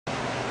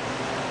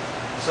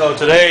So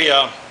today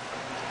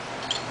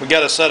we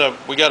got a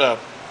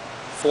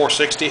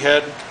 460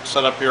 head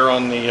set up here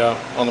on the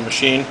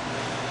machine.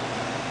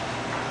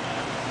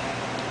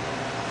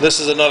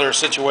 This is another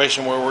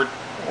situation where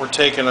we're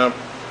taking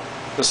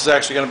this is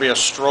actually going to be a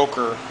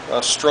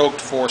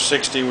stroked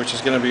 460, which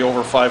is going to be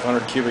over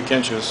 500 cubic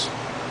inches.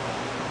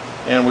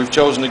 And we've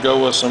chosen to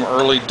go with some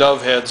early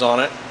dove heads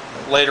on it.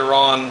 Later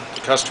on,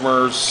 the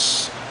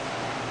customers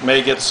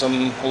may get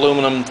some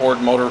aluminum Ford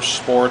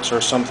Motorsports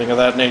or something of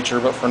that nature,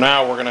 but for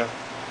now we're going to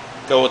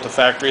go with the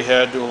factory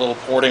head, do a little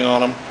porting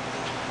on them.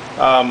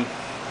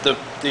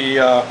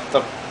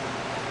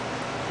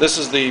 This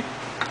is the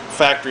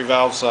factory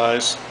valve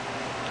size.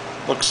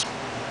 Looks,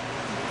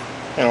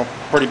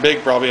 pretty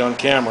big probably on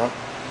camera,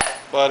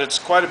 but it's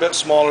quite a bit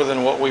smaller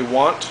than what we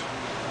want.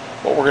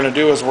 What we're going to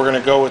do is we're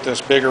going to go with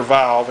this bigger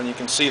valve, and you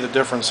can see the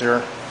difference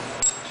here.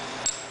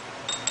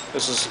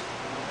 This is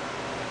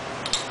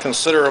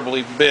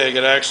considerably big.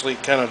 It actually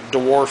kind of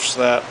dwarfs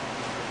that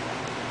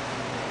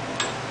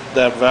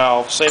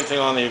valve. Same thing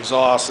on the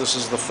exhaust. This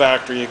is the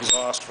factory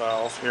exhaust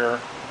valve here,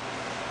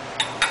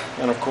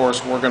 and of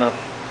course we're going to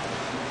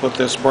put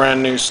this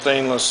brand new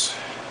stainless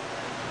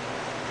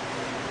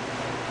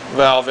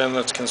valve in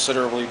that's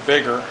considerably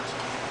bigger.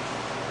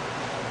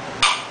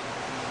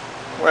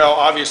 Well,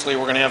 obviously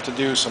we're going to have to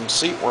do some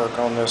seat work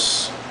on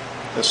this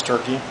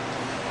turkey,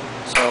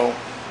 so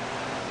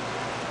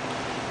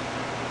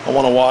I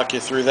want to walk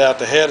you through that.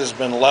 The head has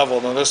been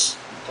leveled. Now this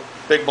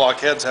big block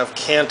heads have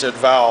canted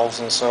valves,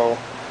 and so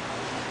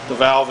the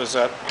valve is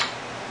at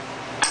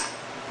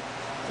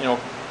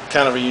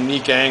kind of a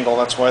unique angle.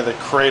 That's why the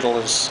cradle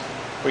is,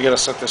 we got to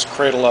set this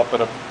cradle up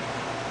at a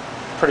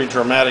pretty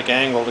dramatic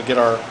angle to get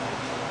our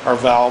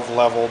valve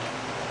leveled,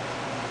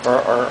 or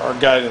our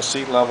guidance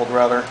seat leveled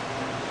rather.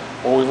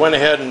 Well, we went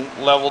ahead and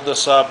leveled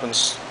this up and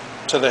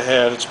to the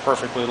head. It's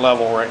perfectly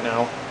level right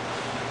now.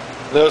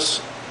 This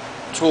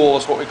tool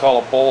is what we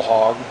call a bull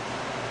hog,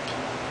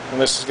 and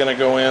this is going to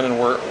go in, and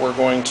we're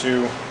going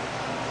to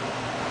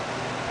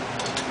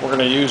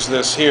use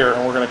this here,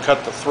 and we're going to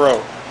cut the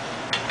throat.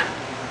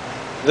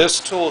 This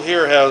tool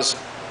here has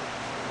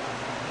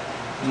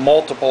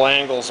multiple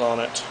angles on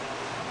it.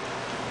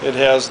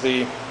 It's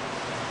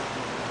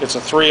a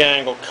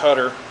 3-angle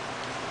cutter.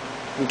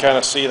 You can kind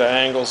of see the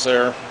angles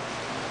there.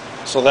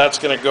 So that's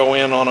going to go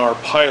in on our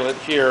pilot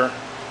here,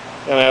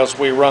 and as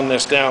we run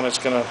this down, it's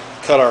going to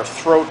cut our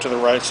throat to the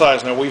right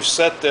size. Now we've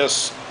set the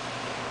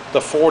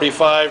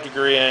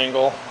 45-degree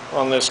angle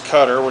on this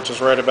cutter, which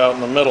is right about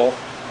in the middle,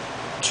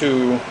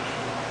 to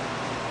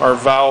our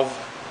valve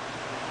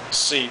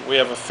seat. We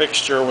have a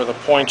fixture with a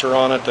pointer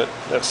on it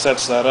that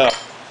sets that up.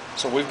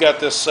 So we've got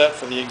this set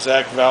for the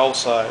exact valve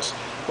size.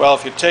 Well,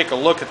 if you take a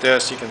look at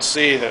this, you can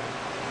see that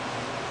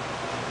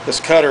this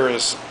cutter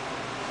is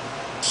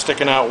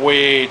sticking out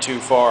way too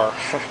far.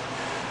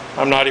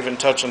 I'm not even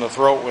touching the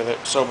throat with it.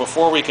 So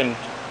before we can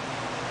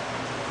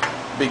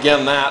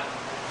begin that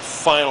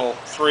final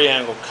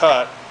 3-angle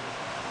cut,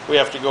 we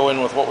have to go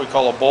in with what we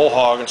call a bull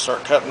hog and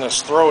start cutting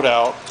this throat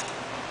out,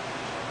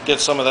 get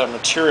some of that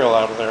material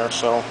out of there.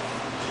 So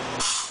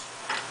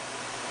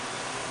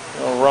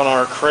we'll run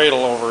our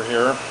cradle over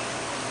here,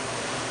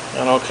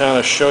 and I'll kind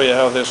of show you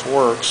how this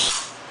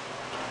works.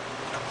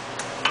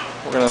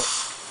 We're going to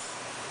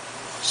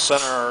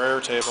center our air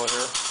table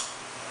here.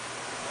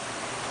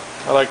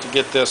 I like to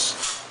get this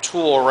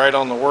tool right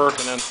on the work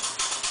and then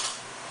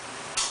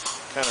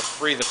kind of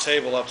free the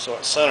table up so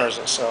it centers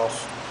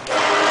itself.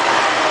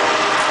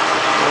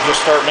 We'll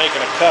just start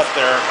making a cut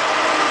there,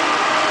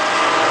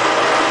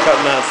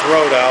 cutting that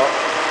throat out.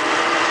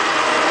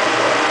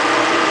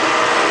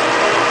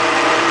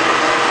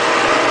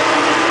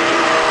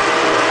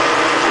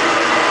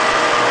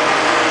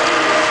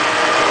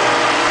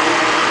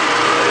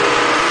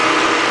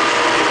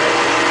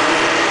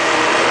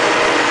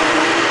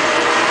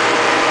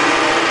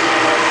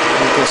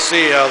 You can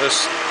see how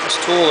this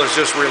tool is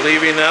just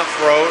relieving that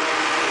throat.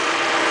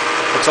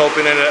 It's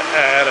opening it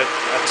at a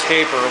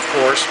taper, of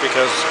course,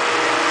 because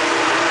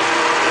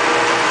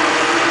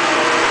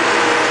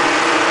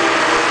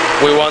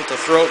we want the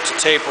throat to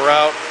taper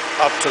out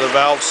up to the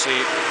valve seat.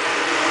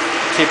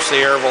 It keeps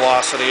the air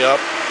velocity up.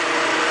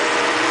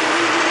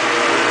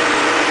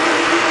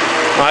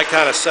 I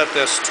kind of set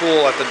this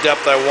tool at the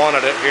depth I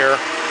wanted it here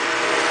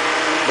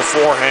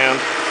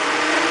beforehand.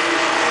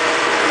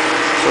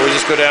 So we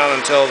just go down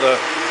until the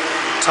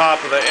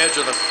top of the edge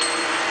of the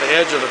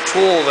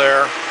tool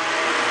there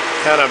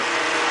kind of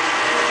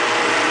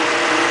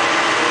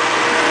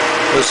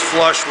is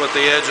flush with the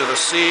edge of the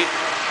seat.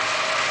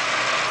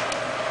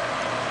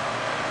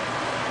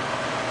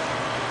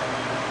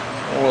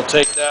 And we'll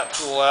take that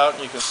tool out,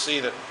 and you can see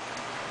that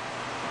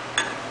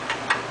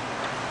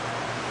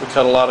we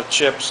cut a lot of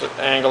chips at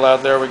angle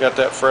out there. We got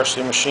that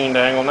freshly machined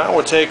angle. Now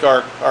we'll take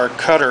our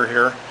cutter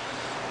here.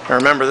 Now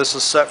remember, this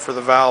is set for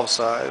the valve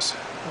size.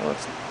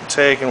 Let's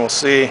take and we'll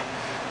see.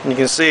 And you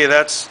can see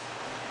that's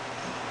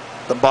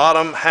the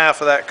bottom half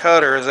of that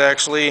cutter is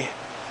actually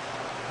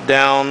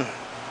down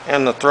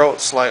in the throat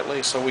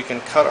slightly, so we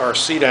can cut our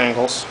seat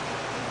angles.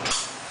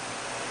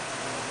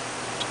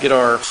 get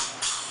our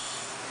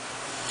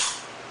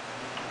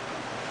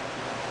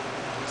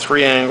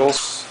 3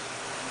 angles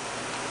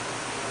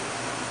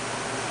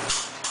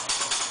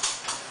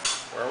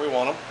where we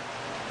want them.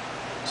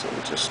 So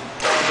we just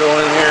go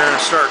in here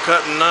and start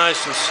cutting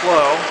nice and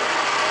slow.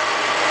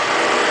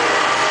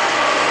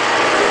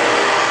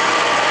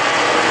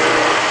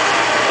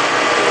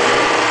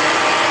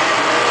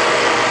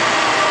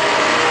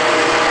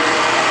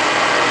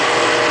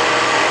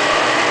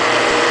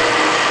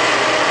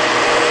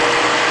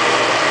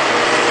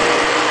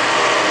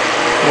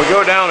 We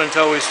go down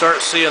until we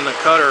start seeing the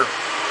cutter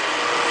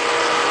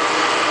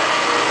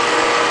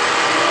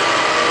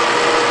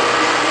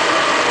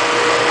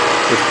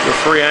the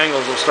 3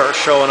 angles will start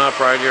showing up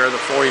right here, the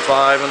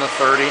 45 and the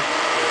 30.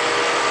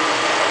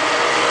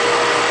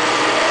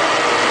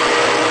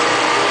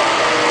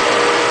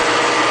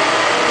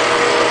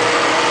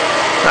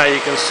 Now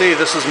you can see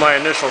this is my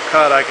initial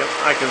cut. I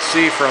can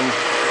see from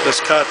this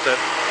cut that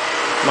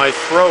my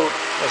throat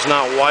is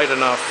not wide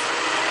enough.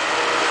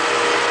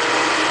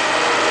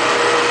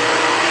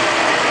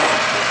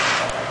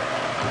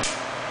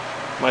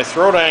 My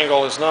throat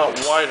angle is not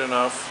wide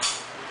enough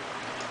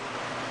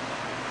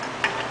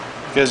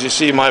because you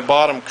see my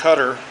bottom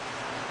cutter,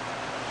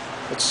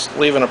 it's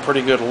leaving a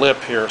pretty good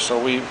lip here,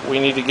 so we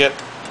need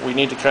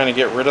to kind of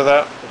get rid of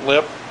that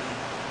lip.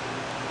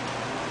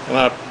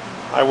 And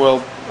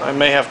I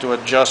may have to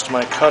adjust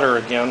my cutter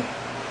again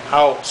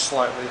out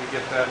slightly to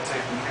get that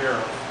taken care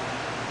of.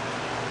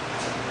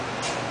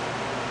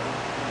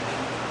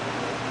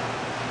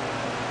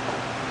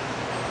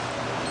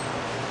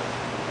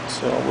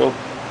 So we'll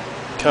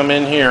come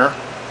in here.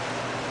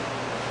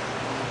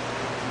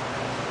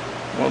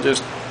 We'll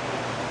just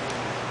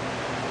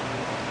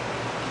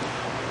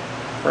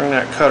bring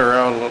that cutter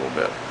out a little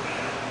bit.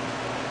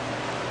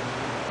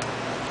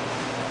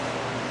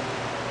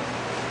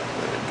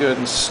 Good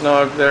and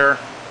snug there.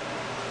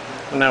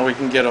 And now we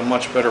can get a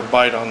much better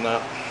bite on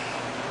that.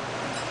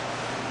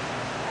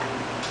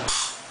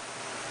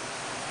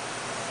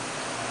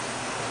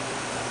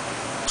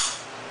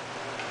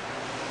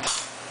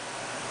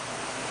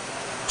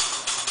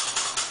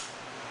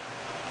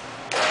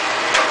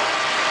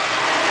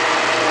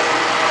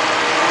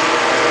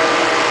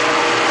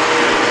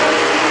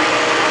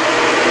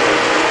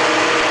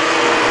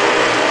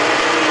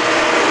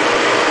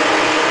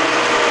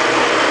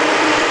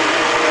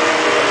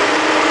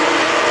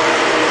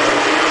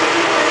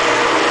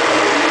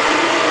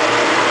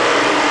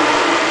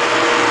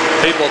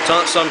 People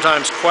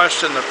sometimes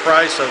question the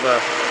price of a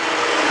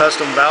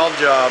custom valve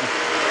job.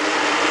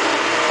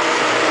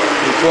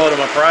 You quote them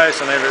a price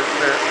and they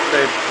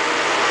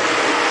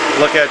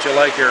look at you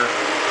like you're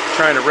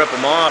trying to rip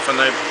them off, and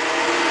they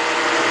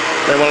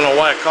want to know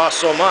why it costs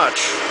so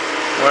much.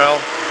 Well,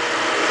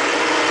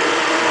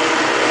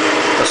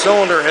 the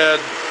cylinder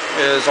head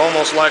is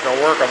almost like a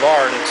work of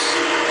art. It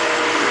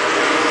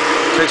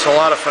takes a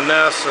lot of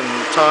finesse and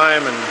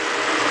time and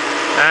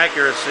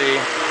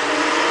accuracy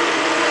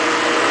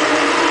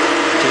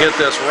to get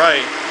this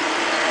right.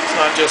 It's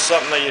not just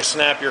something that you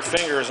snap your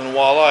fingers and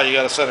voila, you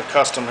got a set of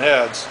custom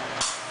heads.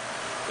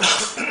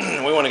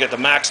 We want to get the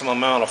maximum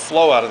amount of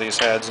flow out of these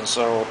heads, and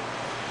so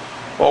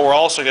what we're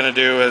also going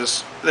to do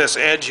is this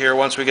edge here,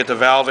 once we get the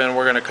valve in,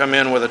 we're going to come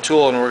in with a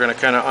tool and we're going to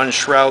kind of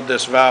unshroud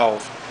this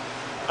valve.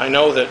 I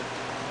know that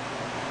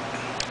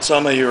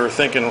some of you are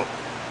thinking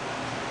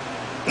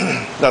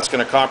that's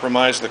going to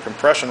compromise the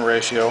compression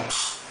ratio.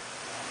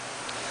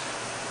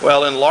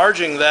 Well,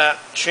 enlarging that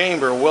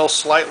chamber will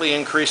slightly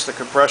increase the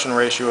compression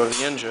ratio of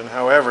the engine.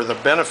 However, the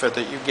benefit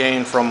that you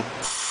gain from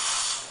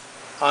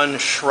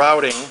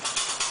unshrouding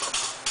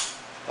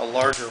a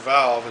larger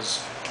valve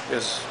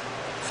is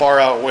far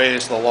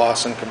outweighs the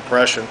loss in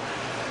compression.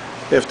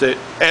 If the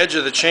edge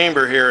of the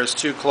chamber here is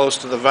too close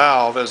to the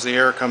valve as the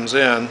air comes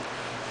in,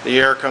 the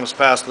air comes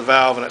past the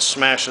valve and it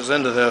smashes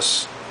into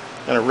this,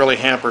 and it really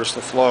hampers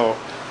the flow.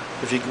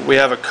 If we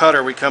have a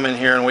cutter, we come in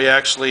here and we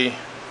actually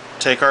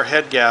take our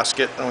head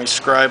gasket and we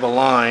scribe a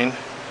line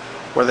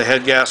where the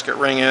head gasket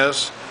ring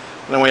is,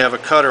 and then we have a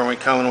cutter and we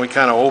come and we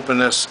kind of open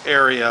this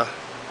area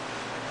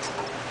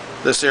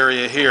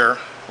here.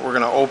 We're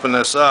going to open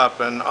this up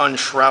and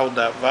unshroud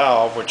that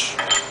valve, which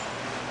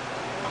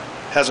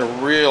has a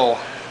real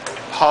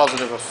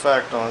positive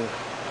effect on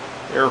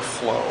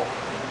airflow.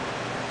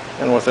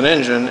 And with an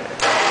engine,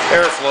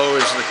 airflow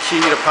is the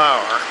key to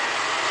power.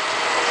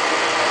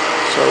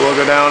 So we'll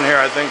go down here.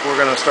 I think we're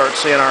going to start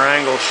seeing our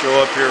angles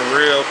show up here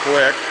real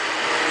quick.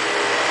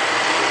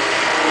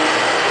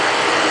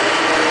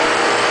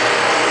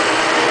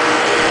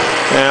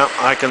 Yeah,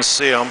 I can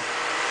see them.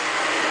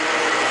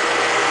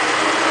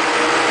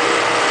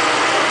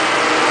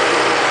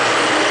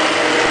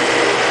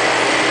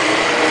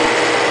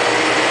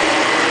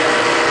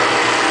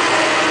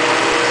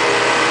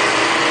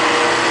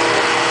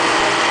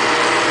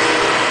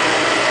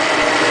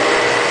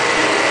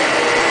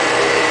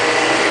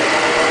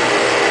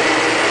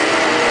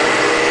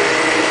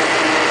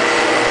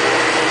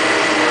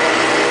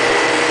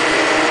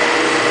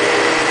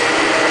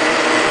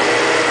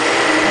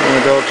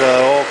 Go to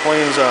all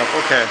cleans up.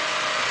 Okay.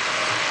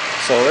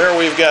 So there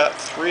we've got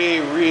three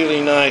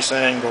really nice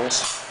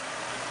angles.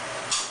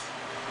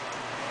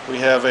 We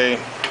have a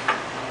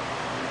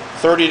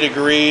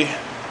 30-degree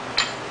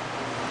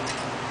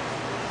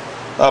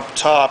up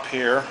top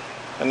here,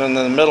 and then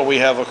in the middle we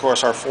have, of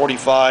course, our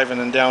 45, and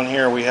then down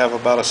here we have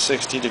about a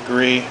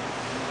 60-degree,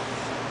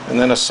 and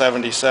then a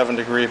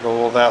 77-degree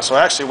below that. So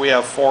actually we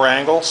have four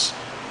angles.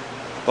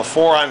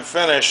 Before I'm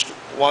finished,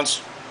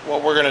 what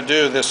we're going to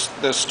do,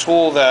 this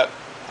tool that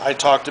I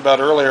talked about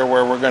earlier,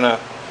 where we're going to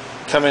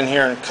come in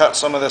here and cut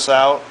some of this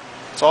out,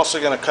 it's also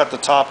going to cut the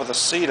top of the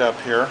seat up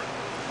here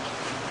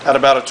at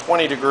about a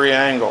 20-degree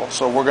angle.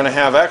 So we're going to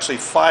have actually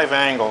 5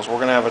 angles. We're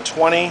going to have a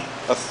 20, a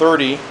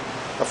 30, a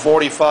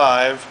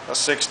 45, a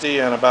 60,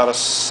 and about a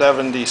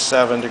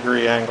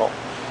 77-degree angle.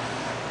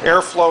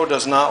 Airflow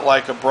does not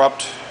like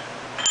abrupt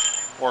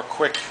or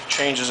quick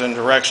changes in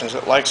directions.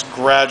 It likes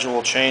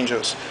gradual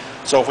changes.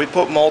 So if we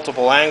put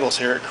multiple angles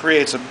here, it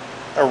creates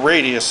a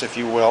radius, if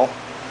you will,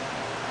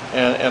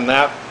 and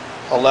that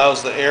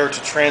allows the air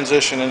to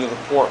transition into the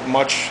port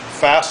much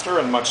faster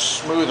and much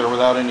smoother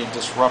without any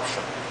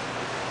disruption.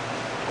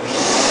 We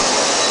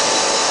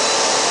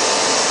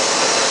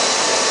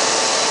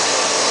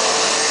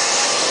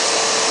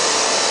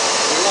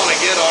want to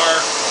get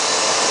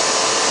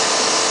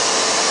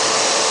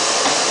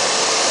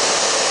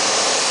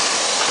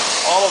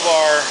all of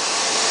our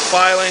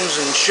filings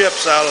and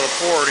chips out of the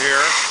port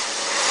here.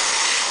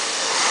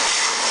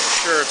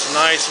 Make sure it's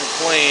nice and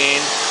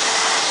clean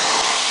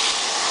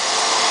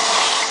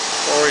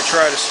before we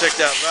try to stick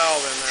that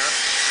valve in there.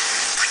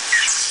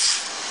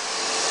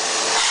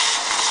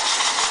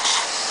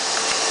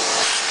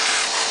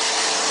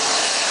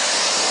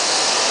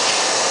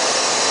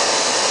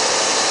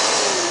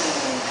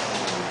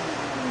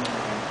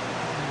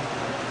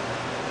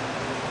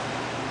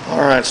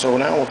 Alright, so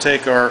now we'll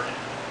take our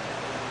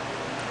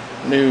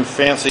new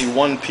fancy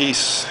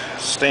one-piece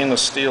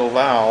stainless steel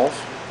valve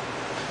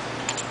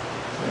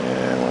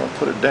and we'll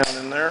put it down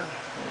in there.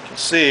 You can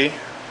see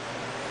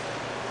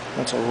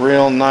that's a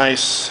real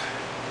nice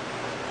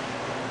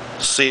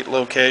seat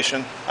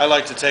location. I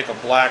like to take a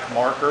black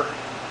marker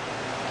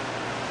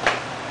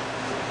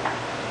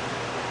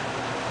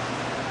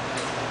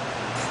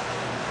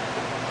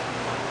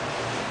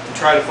to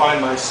try to find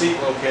my seat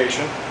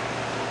location.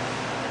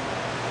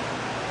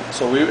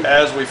 So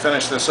as we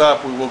finish this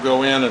up, we will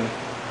go in and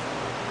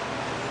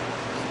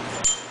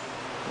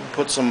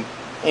put some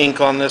ink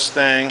on this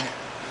thing,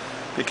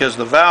 because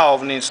the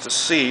valve needs to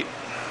seat.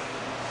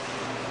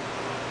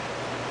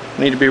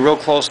 Need to be real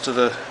close to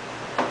the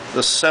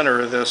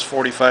center of this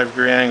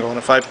 45-degree angle. And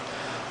if I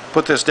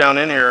put this down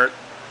in here,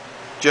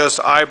 just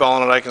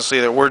eyeballing it, I can see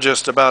that we're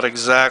just about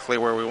exactly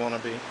where we want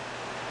to be.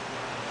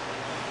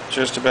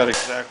 Just about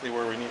exactly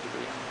where we need to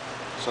be.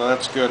 So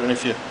that's good. And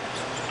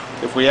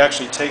if we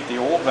actually take the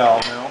old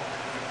valve now,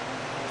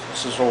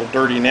 this is old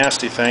dirty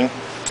nasty thing,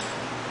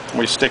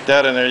 we stick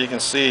that in there, you can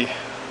see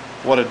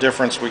what a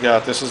difference we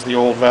got. This is the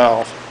old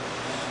valve.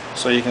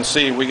 So you can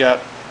see we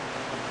got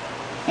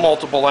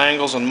multiple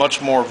angles and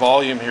much more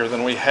volume here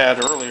than we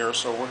had earlier.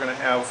 So we're going to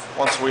have,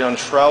 once we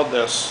unshroud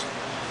this,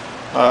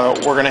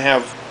 we're going to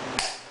have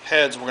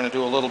heads. We're going to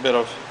do a little bit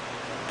of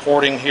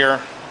porting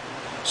here,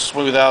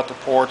 smooth out the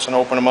ports and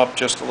open them up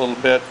just a little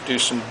bit, do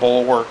some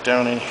bowl work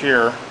down in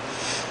here.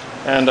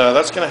 And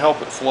that's going to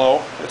help it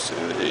flow. It's,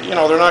 you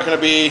know, they're not going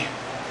to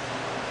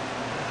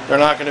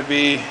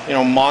be, you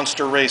know,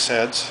 monster race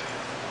heads,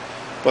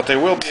 but they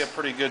will be a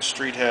pretty good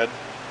street head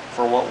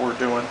for what we're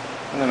doing.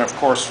 And then, of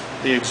course,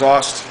 the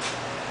exhaust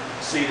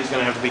seat is going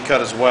to have to be cut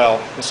as well.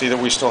 You can see that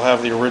we still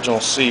have the original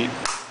seat.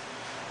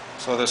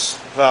 So this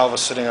valve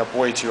is sitting up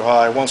way too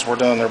high. Once we're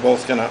done, they're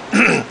both going to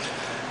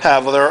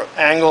have their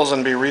angles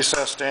and be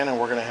recessed in, and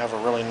we're going to have a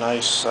really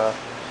nice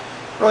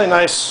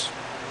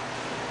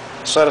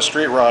set of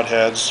street rod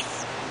heads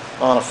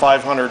on a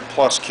 500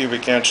 plus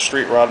cubic inch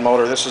street rod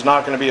motor. This is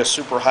not going to be a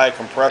super high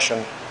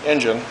compression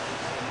engine.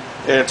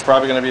 It's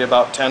probably going to be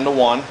about 10 to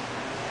 1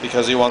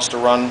 because he wants to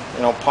run,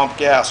 you know, pump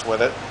gas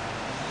with it,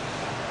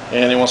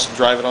 and he wants to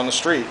drive it on the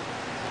street.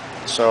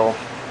 So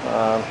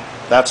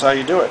that's how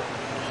you do it.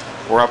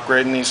 We're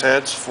upgrading these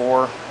heads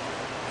for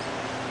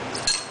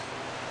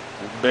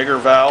bigger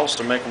valves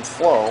to make them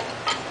flow.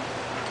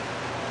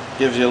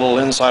 Gives you a little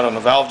insight on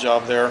the valve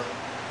job there.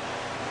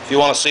 If you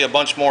want to see a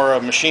bunch more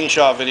machine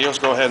shop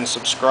videos, go ahead and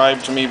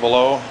subscribe to me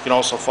below. You can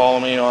also follow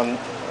me on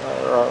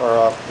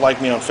or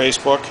like me on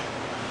Facebook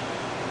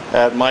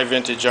at My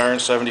Vintage Iron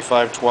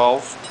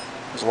 7512.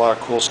 There's a lot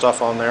of cool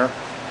stuff on there,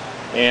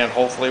 and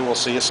hopefully we'll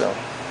see you soon.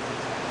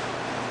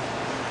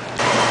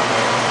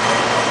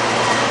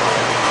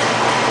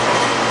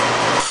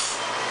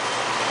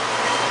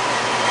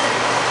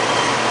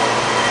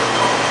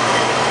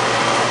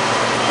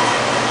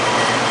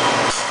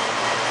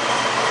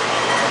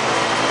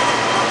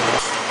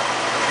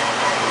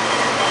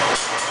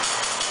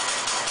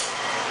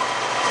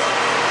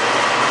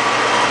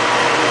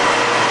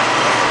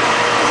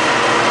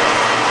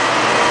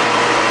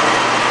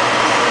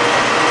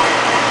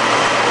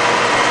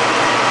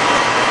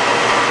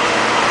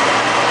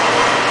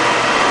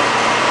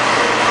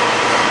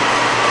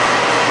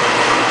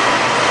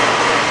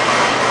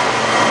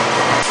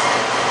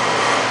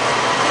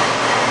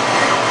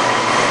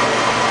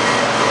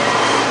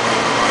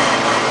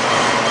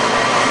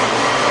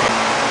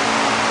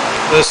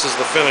 This is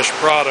the finished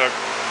product.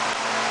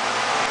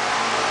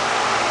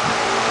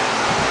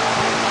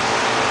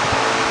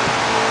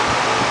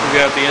 We've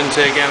got the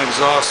intake and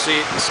exhaust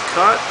seats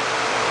cut.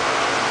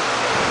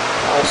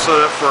 All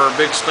set up for our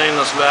big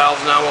stainless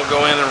valves. Now we'll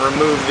go in and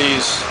remove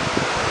these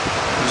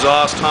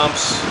exhaust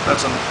humps.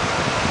 That's an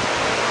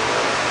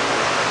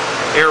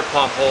air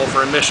pump hole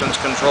for emissions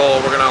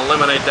control. We're going to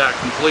eliminate that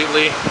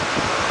completely.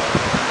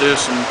 Do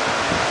some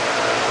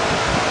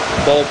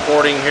bowl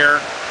porting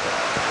here.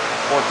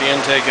 Port the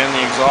intake and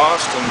the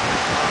exhaust, and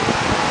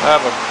have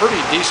a pretty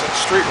decent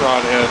street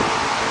rod head.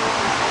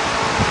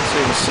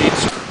 See the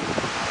seats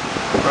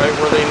right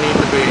where they need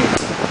to be.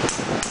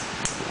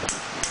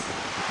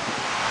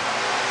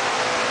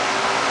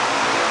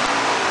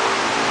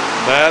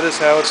 That is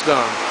how it's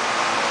done.